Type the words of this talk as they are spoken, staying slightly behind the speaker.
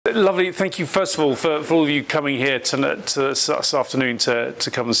lovely. Thank you, first of all, for all of you coming here this afternoon to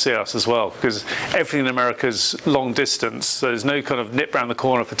come and see us as well, because everything in America is long distance. So there's no kind of nip round the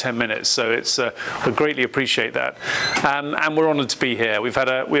corner for 10 minutes. So it's we greatly appreciate that, and we're honoured to be here.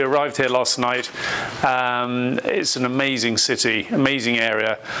 We arrived here last night. It's an amazing city, amazing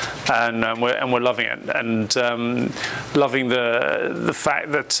area, and we're loving it, and loving the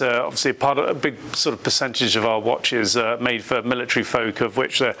fact that obviously a big sort of percentage of our watches are made for military folk, of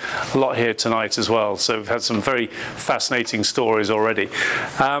which there are a lot here tonight as well. So we've had some very fascinating stories already.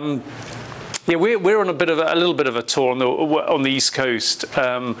 Yeah, we're on a little bit of a tour on the East Coast,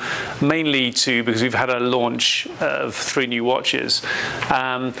 mainly because we've had a launch of 3 new watches.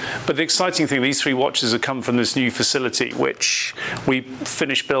 But the exciting thing, these 3 watches have come from this new facility, which we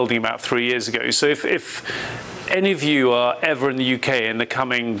finished building about 3 years ago. So if any of you are ever in the UK in the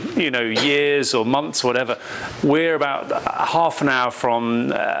coming, years or months or whatever, we're about half an hour from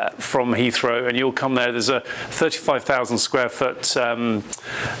Heathrow, and you'll come there. There's a 35,000 square foot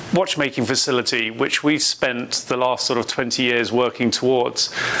watchmaking facility, which we've spent the last sort of 20 years working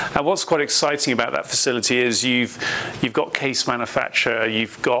towards. And what's quite exciting about that facility is you've got case manufacture,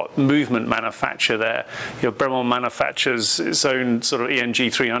 you've got movement manufacture there. Bremont manufactures its own sort of ENG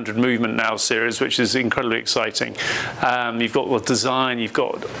 300 movement now series, which is incredibly exciting. You've got the design, you've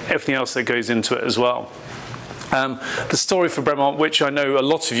got everything else that goes into it as well. The story for Bremont, which I know a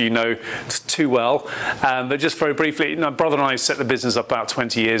lot of you know too well, but just very briefly, my brother and I set the business up about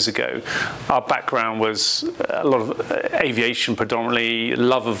 20 years ago. Our background was a lot of aviation predominantly,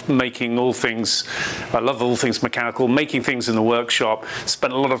 love of making all things, I love all things mechanical, making things in the workshop,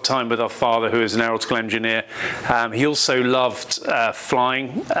 spent a lot of time with our father, who is an aeronautical engineer. He also loved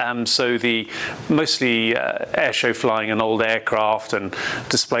flying, so mostly airshow flying and old aircraft and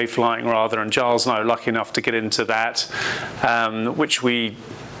display flying rather, and Giles and I were lucky enough to get into that, which we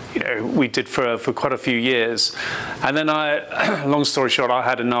did for quite a few years. And then long story short, I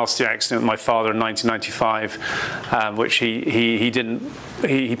had a nasty accident with my father in 1995, which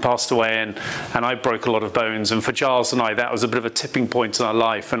he passed away in, and I broke a lot of bones. And for Giles and I, that was a bit of a tipping point in our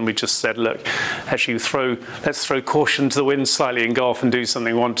life. And we just said, look, actually let's throw caution to the wind slightly and go off and do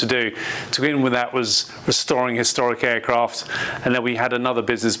something we want to do. To begin with, that was restoring historic aircraft. And then we had another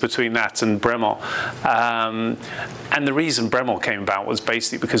business between that and Bremont. And the reason Bremont came about was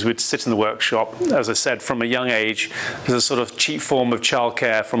basically because we'd sit in the workshop, as I said, from a young age. There's a sort of cheap form of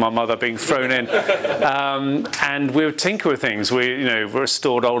childcare from our mother being thrown in. And we would tinker with things. We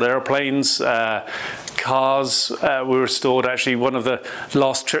restored old airplanes, cars. We restored, actually, one of the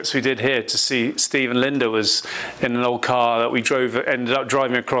last trips we did here to see Steve and Linda was in an old car that we ended up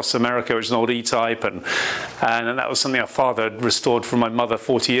driving across America, which is an old E-Type. And that was something our father had restored from my mother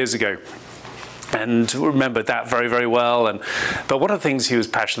 40 years ago. And remembered that very, very well. But one of the things he was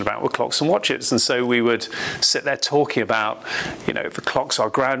passionate about were clocks and watches. And so we would sit there talking about, the clocks. Our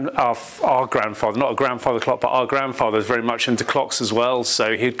grandfather, not a grandfather clock, but our grandfather was very much into clocks as well.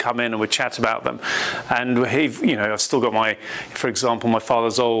 So he'd come in and we'd chat about them. And I've still got for example, my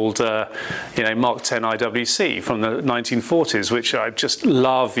father's old, Mark 10 IWC from the 1940s, which I just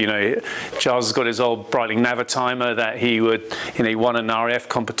love. Giles has got his old Breitling Navitimer that he won an RAF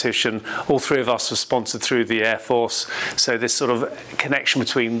competition. All 3 of us were sponsored through the Air Force, so this sort of connection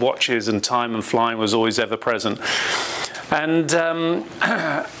between watches and time and flying was always ever present. And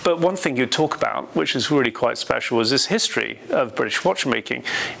but one thing you'd talk about, which is really quite special, was this history of British watchmaking.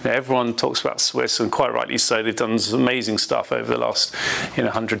 everyone talks about Swiss, and quite rightly so. They've done some amazing stuff over the last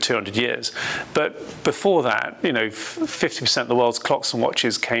 100, 200 years. But before that, 50% of the world's clocks and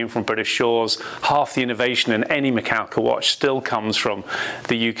watches came from British shores. Half the innovation in any mechanical watch still comes from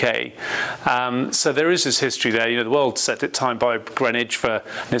the UK. So there is this history there. The world set its time by Greenwich, and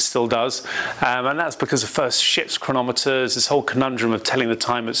it still does. And that's because of first ships' chronometers, this whole conundrum of telling the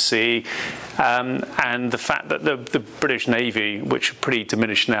time at sea, and the fact that the British Navy, which are pretty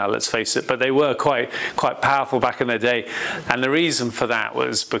diminished now, let's face it, but they were quite powerful back in their day. And the reason for that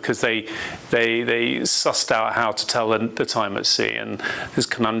was because they sussed out how to tell the time at sea, and this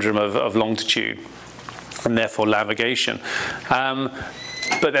conundrum of longitude and therefore navigation.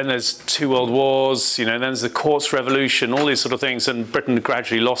 But then there's 2 world wars, then there's the Quartz Revolution, all these sort of things, and Britain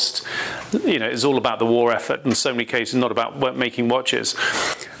gradually lost, it's all about the war effort in so many cases, not about making watches.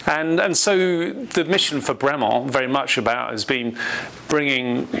 And so the mission for Bremont very much has been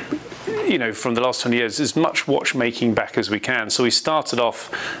bringing, from the last 20 years, as much watchmaking back as we can. So we started off,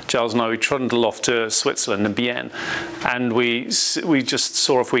 Giles and I, we trundled off to Switzerland and Bienne, and we just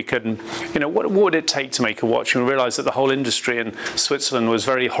saw if we could, what would it take to make a watch? And we realized that the whole industry in Switzerland was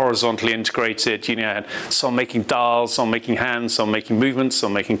very horizontally integrated. Had some making dials, some making hands, some making movements,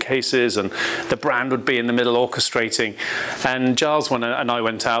 some making cases, and the brand would be in the middle orchestrating. And Giles and I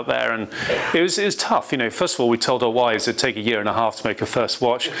went out there, and it was tough. First of all, we told our wives it'd take a year and a half to make a first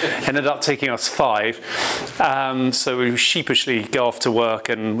watch. Ended up taking us 5. So we sheepishly go off to work,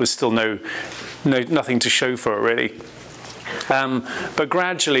 and was still nothing to show for it really. But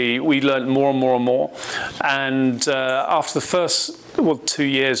gradually we learned more and more and more. And after the first 2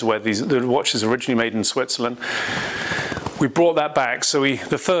 years where the watches originally made in Switzerland, we brought that back. So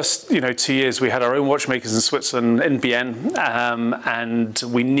the first 2 years we had our own watchmakers in Switzerland, in Bienne, and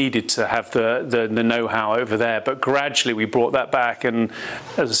we needed to have the know-how over there. But gradually we brought that back, and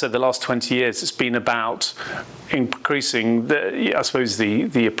as I said, the last 20 years it's been about increasing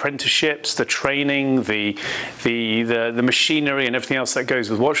the apprenticeships, the training, the machinery, and everything else that goes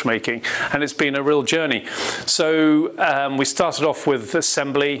with watchmaking, and it's been a real journey. So we started off with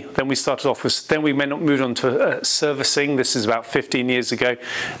assembly, then we moved on to servicing. This is about 15 years ago.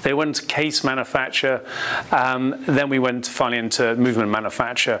 They went to case manufacture, then we went finally into movement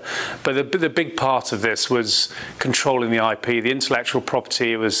manufacture. But the big part of this was controlling the IP, the intellectual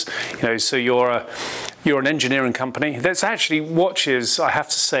property. It was, so you're an engineering company. That's actually watches, I have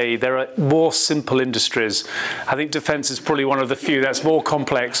to say, there are more simple industries. I think defense is probably one of the few that's more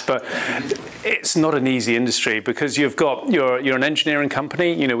complex, but it's not an easy industry because you're an engineering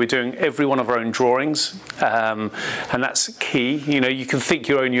company. We're doing every one of our own drawings, and that's key. You can think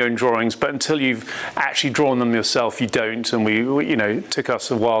you own your own drawings, but until you've actually drawn them yourself, you don't. And it took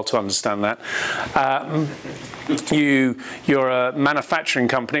us a while to understand that. You're a manufacturing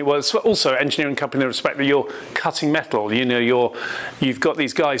company. Well, it's also an engineering company in the respect that you're cutting metal. You've got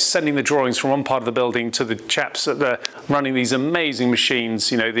these guys sending the drawings from one part of the building to the chaps that are running these amazing machines.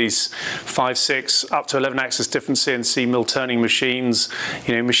 These 5, 6, up to 11-axis different CNC mill turning machines.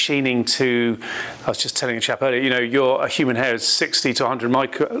 Machining to. I was just telling a chap earlier. A human hair is 60 to 100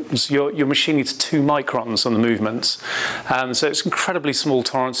 microns. You're machining to 2 microns on the movements. So it's incredibly small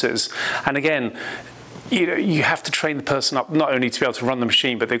tolerances. And again, you have to train the person up not only to be able to run the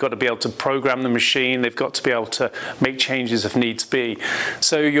machine, but they've got to be able to program the machine. They've got to be able to make changes if needs be.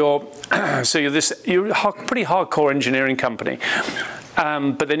 So you're a pretty hardcore engineering company,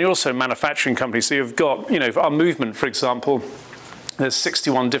 but then you're also a manufacturing company. So you've got our movement, for example. There's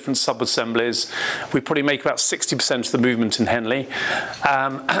 61 different sub-assemblies. We probably make about 60% of the movement in Henley,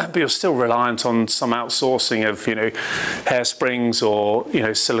 but you're still reliant on some outsourcing of, hairsprings or,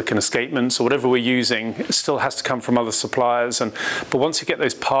 silicon escapements or whatever we're using. It still has to come from other suppliers. But once you get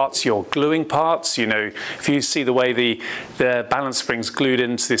those parts, your gluing parts, if you see the way the balance spring's glued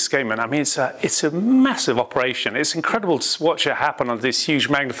into the escapement, I mean, it's a massive operation. It's incredible to watch it happen under these huge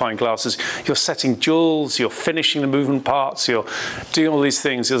magnifying glasses. You're setting jewels, you're finishing the movement parts, you're doing all these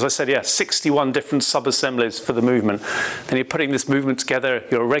things. As I said, 61 different sub-assemblies for the movement. Then you're putting this movement together,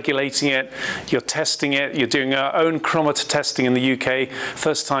 you're regulating it, you're testing it, you're doing our own chronometer testing in the UK.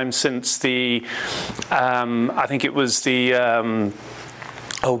 First time since I think it was the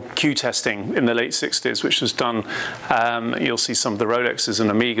Q testing in the late 60s, which was done. You'll see some of the Rolexes and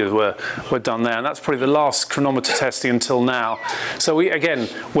Omegas were done there, and that's probably the last chronometer testing until now. So again,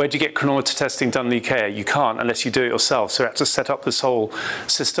 where do you get chronometer testing done in the UK? You can't unless you do it yourself. So we had to set up this whole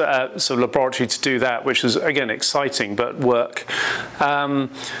system, sort of laboratory to do that, which was again exciting but work.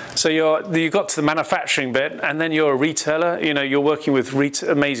 So you got to the manufacturing bit, and then you're a retailer. You're working with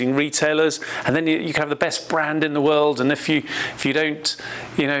amazing retailers, and then you can have the best brand in the world, and if you don't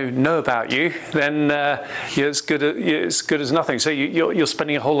know about you, then you're as good as nothing. So you're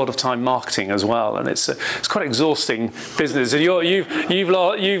spending a whole lot of time marketing as well, and it's quite exhausting business. And you've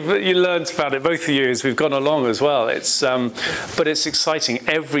learned about it, both of you, as we've gone along as well. But it's exciting.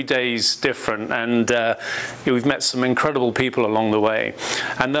 Every day's different, and we've met some incredible people along the way.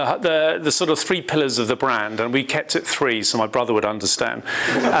 And the sort of 3 pillars of the brand, and we kept it 3, so my brother would understand.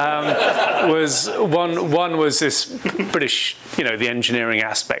 Was one was this British, the engineering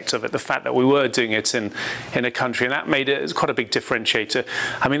aspect of it, the fact that we were doing it in a country, and that made it quite a big differentiator.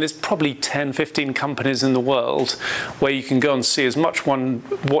 I mean, there's probably 10, 15 companies in the world where you can go and see as much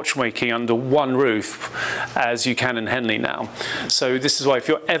watchmaking under one roof as you can in Henley now. So this is why if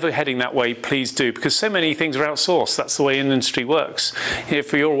you're ever heading that way, please do, because so many things are outsourced. That's the way industry works.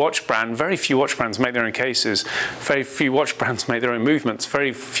 If you're a watch brand, very few watch brands make their own cases, very few watch brands make their own movements,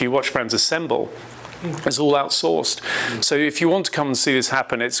 very few watch brands assemble. It's all outsourced. So if you want to come and see this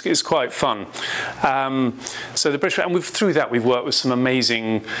happen, it's quite fun. So the British, and through that we've worked with some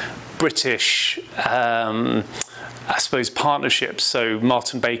amazing British, I suppose, partnerships. So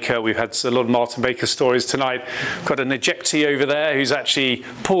Martin Baker, we've had a lot of Martin Baker stories tonight. We've got an ejectee over there who's actually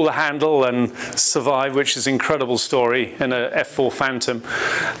pulled the handle and survived, which is an incredible story, in a F4 Phantom.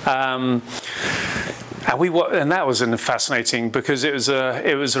 And that was fascinating because it was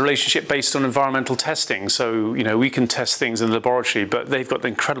a relationship based on environmental testing. So we can test things in the laboratory, but they've got the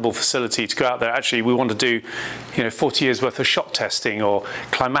incredible facility to go out there. Actually, we want to do 40 years worth of shock testing or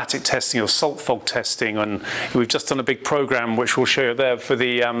climatic testing or salt fog testing, and we've just done a big program which we'll show you there for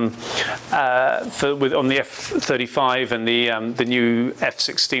the on the F-35 and the new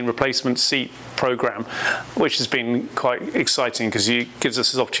F-16 replacement seat program, which has been quite exciting because it gives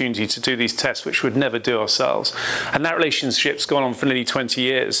us this opportunity to do these tests which we'd never do ourselves. And that relationship's gone on for nearly 20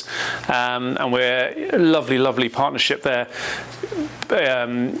 years. And we're a lovely, lovely partnership there.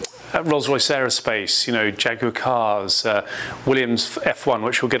 Rolls-Royce Aerospace, Jaguar cars, Williams F1,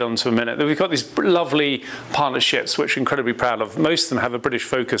 which we'll get onto in a minute. We've got these lovely partnerships, which we're incredibly proud of. Most of them have a British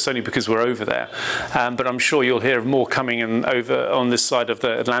focus only because we're over there. But I'm sure you'll hear of more coming in over on this side of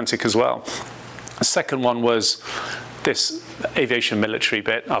the Atlantic as well. The second one was this aviation military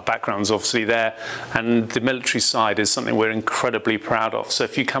bit. Our background's obviously there, and the military side is something we're incredibly proud of. So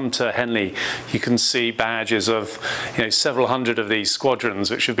if you come to Henley, you can see badges of several hundred of these squadrons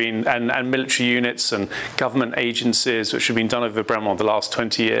which have been, and military units and government agencies which have been done over Bremont the last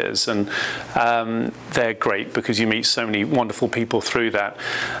 20 years, and they're great because you meet so many wonderful people through that.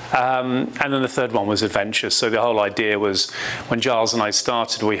 And then the third one was adventure. So the whole idea was, when Giles and I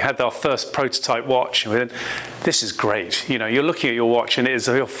started, we had our first prototype watch, and we went, this is great. You're looking at your watch and it is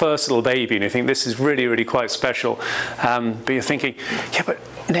your first little baby, and you think this is really, really quite special. But you're thinking, yeah, but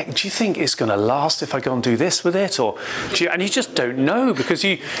Nick, do you think it's going to last if I go and do this with it? And you just don't know because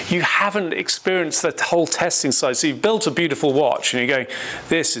you haven't experienced the whole testing side. So you've built a beautiful watch and you're going,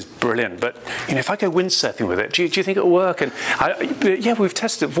 this is brilliant. But if I go windsurfing with it, do you think it'll work? And yeah, we've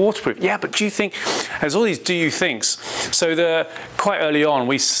tested it waterproof. Yeah, but do you think? There's all these do you thinks. So quite early on,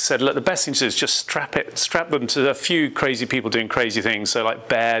 we said, look, the best thing to do is just strap them to a few crazy people doing crazy things. So like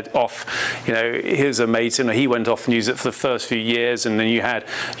Baird off, here's a mate, and he went off and used it for the first few years, and then you had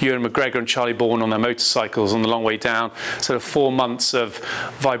Ewan McGregor and Charlie Bourne on their motorcycles on the long way down. Sort of 4 months of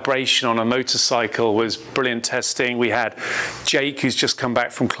vibration on a motorcycle was brilliant testing. We had Jake, who's just come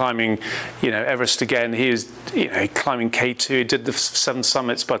back from climbing, Everest again. He is, climbing K2. He did the 7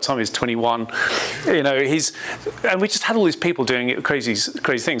 summits by the time he was 21. And we just had all these people doing crazy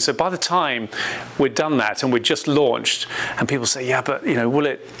things. So by the time we'd done that and we'd just launched, and people say, yeah, but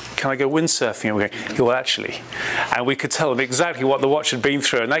can I go windsurfing? And we go, well, actually, and we could tell them exactly what the watch had been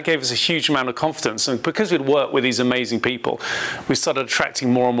through, and that gave us a huge amount of confidence. And because we'd worked with these amazing people, we started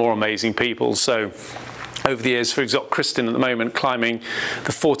attracting more and more amazing people. So over the years, for example, Kristen at the moment climbing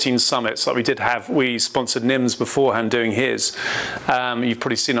the 14 summits. Like we sponsored Nims beforehand doing his. You've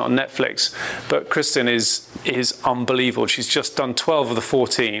probably seen it on Netflix. But Kristen is unbelievable. She's just done 12 of the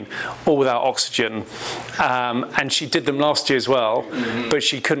 14, all without oxygen. And she did them last year as well, but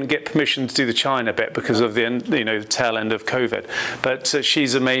she couldn't get permission to do the China bit because of the tail end of COVID. But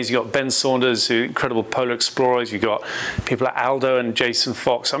she's amazing. You've got Ben Saunders, who's incredible polar explorers. You've got people like Aldo and Jason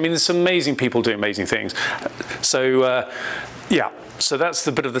Fox. I mean, there's some amazing people doing amazing things. So yeah, so that's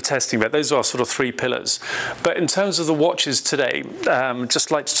the bit of the testing bit. Those are our sort of 3 pillars. But in terms of the watches today,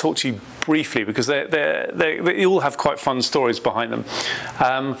 just like to talk to you briefly because they all have quite fun stories behind them.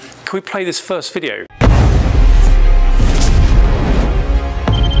 Can we play this first video?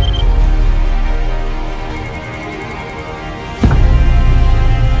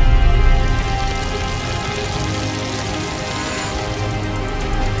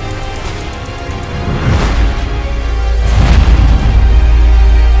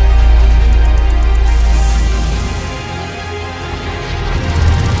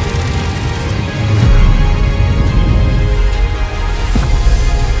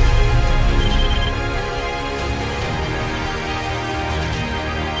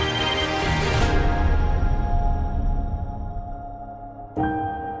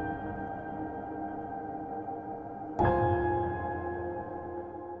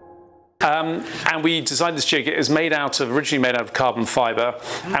 And we designed this jig. It was originally made out of carbon fiber,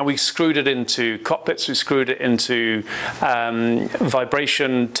 and we screwed it into cockpits. We screwed it into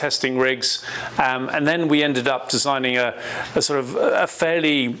vibration testing rigs, and then we ended up designing a sort of a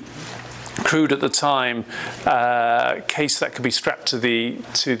fairly crude at the time case that could be strapped to the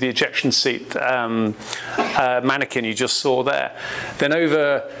ejection seat mannequin you just saw there. Then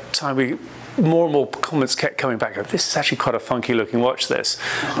over time more and more comments kept coming back. This is actually quite a funky looking watch, this.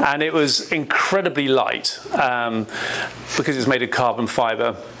 And it was incredibly light because it's made of carbon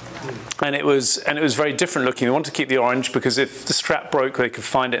fiber. And it was very different looking. We wanted to keep the orange because if the strap broke, they could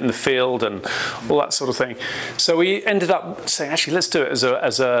find it in the field and all that sort of thing. So we ended up saying, actually, let's do it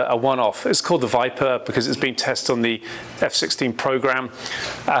as a one-off. It's called the Viper because it's been tested on the F-16 program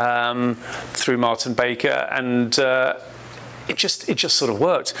through Martin Baker, and it just sort of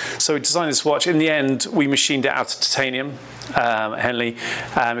worked. So we designed this watch. In the end, we machined it out of titanium, Henley.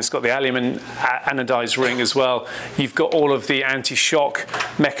 It's got the aluminum anodized ring as well. You've got all of the anti-shock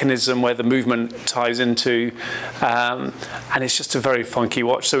mechanism where the movement ties into, and it's just a very funky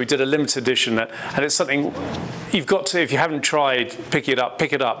watch. So we did a limited edition, and it's something you've got to, if you haven't tried, pick it up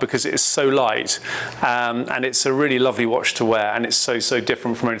because it is so light, and it's a really lovely watch to wear, and it's so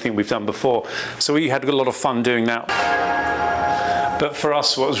different from anything we've done before. So we had a lot of fun doing that. But for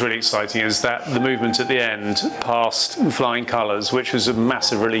us, what was really exciting is that the movement at the end passed flying colours, which was a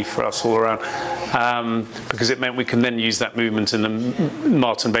massive relief for us all around, because it meant we can then use that movement in the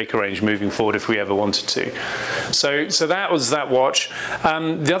Martin Baker range moving forward if we ever wanted to. So that was that watch.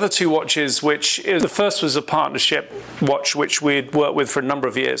 The other two watches, the first was a partnership watch which we'd worked with for a number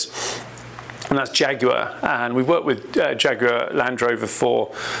of years, and that's Jaguar. And we've worked with Jaguar Land Rover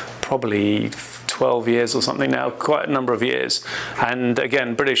for probably 12 years or something now, quite a number of years. And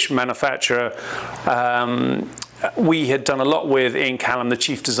again, British manufacturer. We had done a lot with Ian Callum, the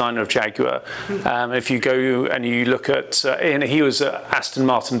chief designer of Jaguar. If you go and you look at, and he was at Aston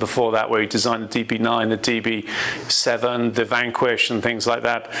Martin before that, where he designed the DB9, the DB7, the Vanquish and things like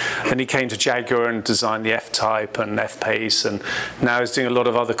that. Then he came to Jaguar and designed the F-Type and F-Pace, and now he's doing a lot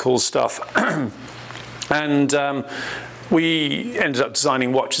of other cool stuff. And we ended up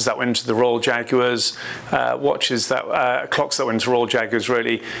designing watches that went into the Royal Jaguars, clocks that went into Royal Jaguars,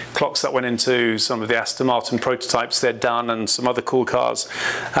 really, clocks that went into some of the Aston Martin prototypes they'd done and some other cool cars.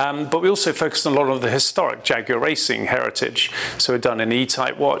 But we also focused on a lot of the historic Jaguar racing heritage. So we'd done an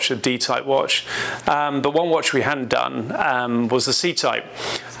E-Type watch, a D-Type watch. But one watch we hadn't done was the C-Type.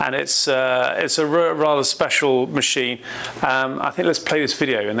 And it's a rather special machine. I think let's play this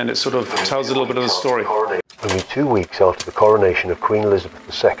video and then it sort of tells a little bit of the story. Only 2 weeks after the coronation of Queen Elizabeth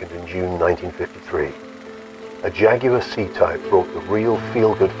II in June 1953, a Jaguar C-Type brought the real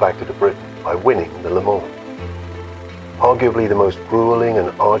feel-good factor to Britain by winning the Le Mans. Arguably the most grueling and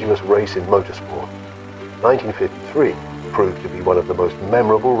arduous race in motorsport, 1953 proved to be one of the most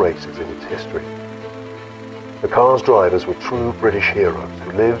memorable races in its history. The car's drivers were true British heroes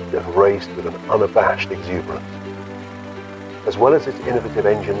who lived and raced with an unabashed exuberance. As well as its innovative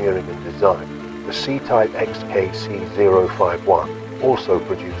engineering and design, the C-Type XKC051 also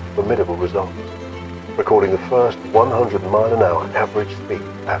produced formidable results, recording the first 100-mile-an-hour average speed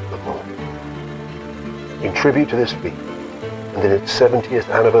at Le Mans. In tribute to this feat, and in its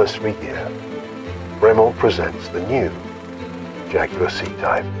 70th anniversary year, Bremont presents the new Jaguar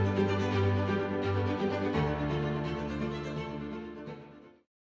C-Type.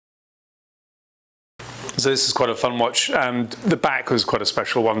 So this is quite a fun watch, and the back was quite a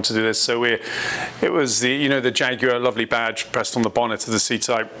special one to do this. So it was the Jaguar lovely badge pressed on the bonnet of the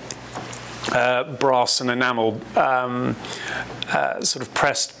C-Type, brass and enamel sort of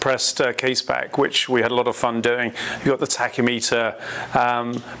pressed case back, which we had a lot of fun doing. You've got the tachymeter,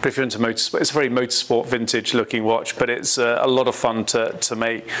 but if you're into motorsport, it's a very motorsport vintage looking watch, but it's a lot of fun to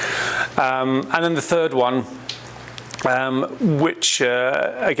make. And then the third one, which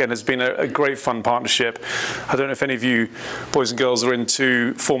again has been a great fun partnership. I don't know if any of you boys and girls are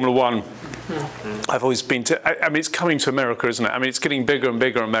into Formula One. I've always been to, I mean, it's coming to America, isn't it? I mean, it's getting bigger and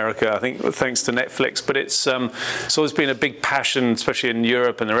bigger in America, I think, thanks to Netflix, but it's always been a big passion, especially in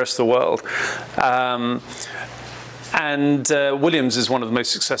Europe and the rest of the world. And Williams is one of the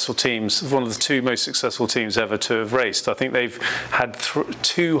most successful teams, one of the two most successful teams ever to have raced. I think they've had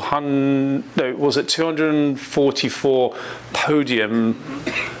 244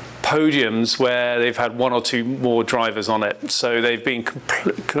 podiums where they've had one or two more drivers on it. So they've been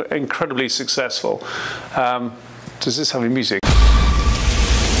incredibly successful. Does this have any music?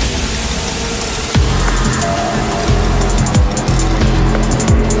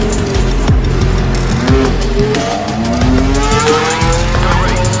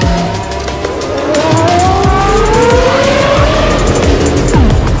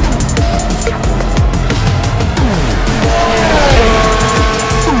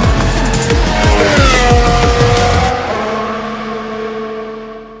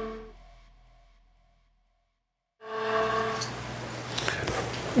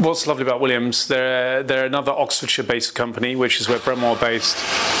 what's lovely about Williams, they're another Oxfordshire-based company, which is where Bremont are based,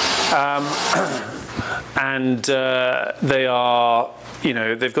 and they are, you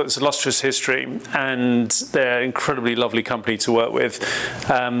know, they've got this illustrious history, and they're an incredibly lovely company to work with.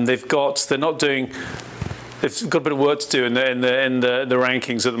 They're not doing. They've got a bit of work to do in the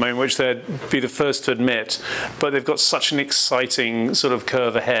rankings at the moment, which they'd be the first to admit. But they've got such an exciting sort of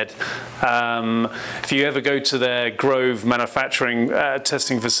curve ahead. If you ever go to their Grove manufacturing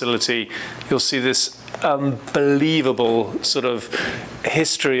testing facility, you'll see this unbelievable sort of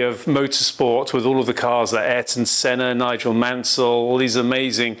history of motorsport with all of the cars that Ayrton Senna, Nigel Mansell, all these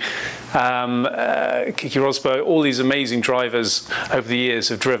amazing Kiki Rosberg, all these amazing drivers over the years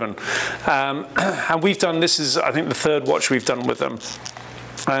have driven. And we've done, this is I think the third watch we've done with them.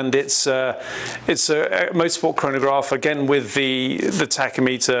 And it's a motorsport chronograph, again with the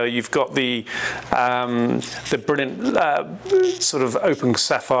tachometer. You've got the brilliant sort of open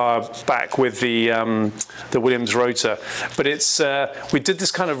sapphire back with the Williams rotor. But it's we did this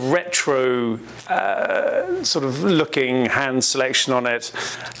kind of retro sort of looking hand selection on it,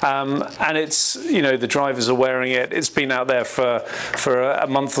 and it's, you know, the drivers are wearing it. It's been out there for a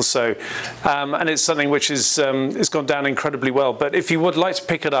month or so, and it's something which is it's gone down incredibly well. But if you would like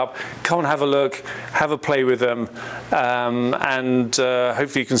to pick it up, come and have a look, have a play with them, and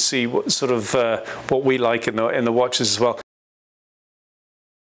hopefully you can see what sort of what we like in the watches as well.